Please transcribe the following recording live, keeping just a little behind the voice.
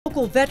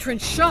Local veteran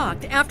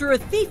shocked after a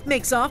thief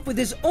makes off with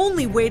his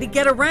only way to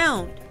get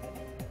around.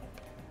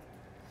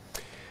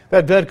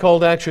 That vet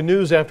called Action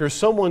News after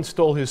someone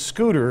stole his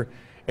scooter,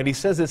 and he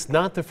says it's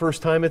not the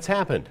first time it's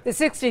happened. The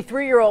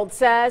 63-year-old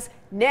says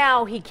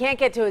now he can't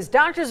get to his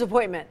doctor's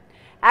appointment.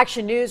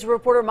 Action News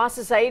reporter Masa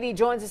Saidi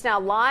joins us now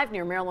live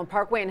near Maryland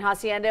Parkway in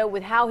Hacienda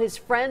with how his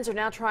friends are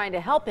now trying to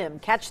help him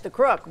catch the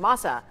crook.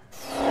 Masa.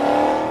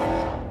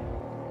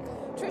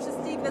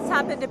 Trisha, Steve, this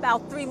happened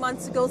about 3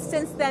 months ago.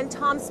 Since then,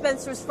 Tom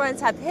Spencer's friends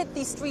have hit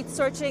the streets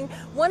searching.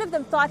 One of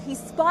them thought he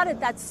spotted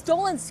that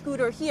stolen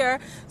scooter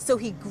here, so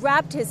he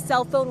grabbed his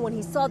cell phone when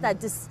he saw that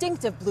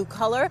distinctive blue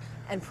color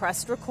and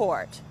pressed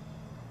record.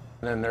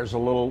 And then there's a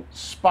little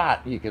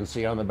spot you can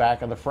see on the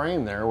back of the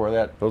frame there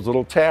where those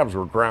little tabs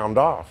were ground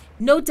off.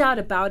 No doubt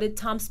about it,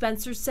 Tom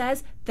Spencer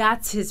says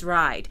that's his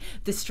ride.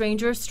 The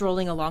stranger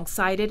strolling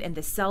alongside it in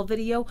the cell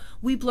video,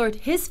 we blurred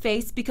his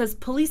face because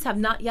police have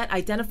not yet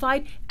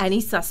identified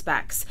any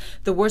suspects.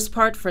 The worst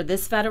part for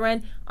this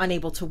veteran,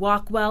 unable to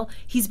walk well,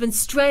 he's been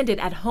stranded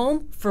at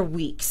home for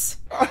weeks.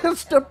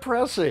 It's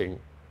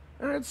depressing,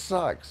 and it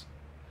sucks.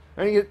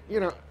 I mean, you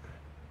know,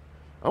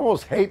 I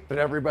almost hate that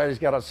everybody's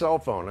got a cell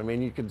phone. I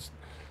mean, you can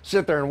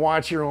sit there and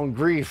watch your own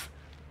grief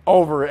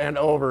over and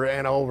over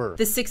and over.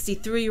 The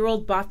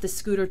 63-year-old bought the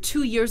scooter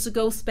 2 years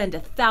ago, spent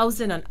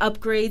 $1,000 on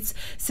upgrades.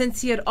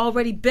 Since he had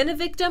already been a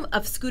victim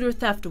of scooter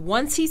theft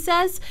once, he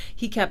says,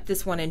 he kept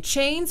this one in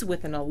chains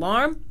with an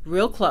alarm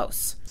real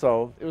close.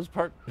 So it was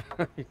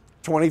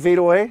 20 feet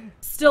away.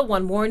 Still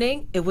one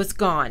morning, it was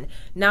gone.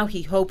 Now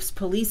he hopes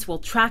police will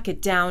track it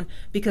down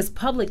because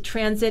public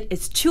transit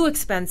is too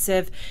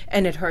expensive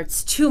and it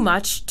hurts too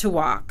much to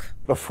walk.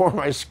 Before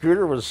my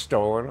scooter was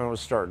stolen, I was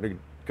starting to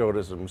go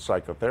to some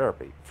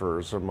psychotherapy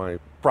for some of my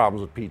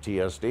problems with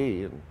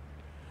PTSD. And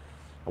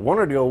I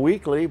wanted to go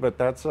weekly, but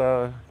that's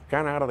kind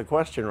of out of the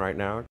question right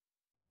now.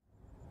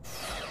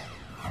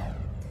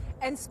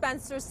 And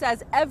Spencer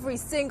says every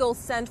single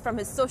cent from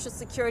his Social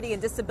Security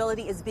and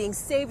disability is being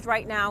saved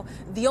right now.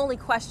 The only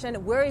question,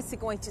 where is he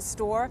going to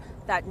store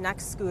that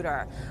next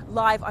scooter?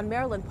 Live on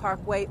Maryland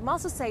Parkway,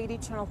 Masa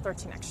Saidi, Channel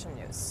 13 Action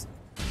News.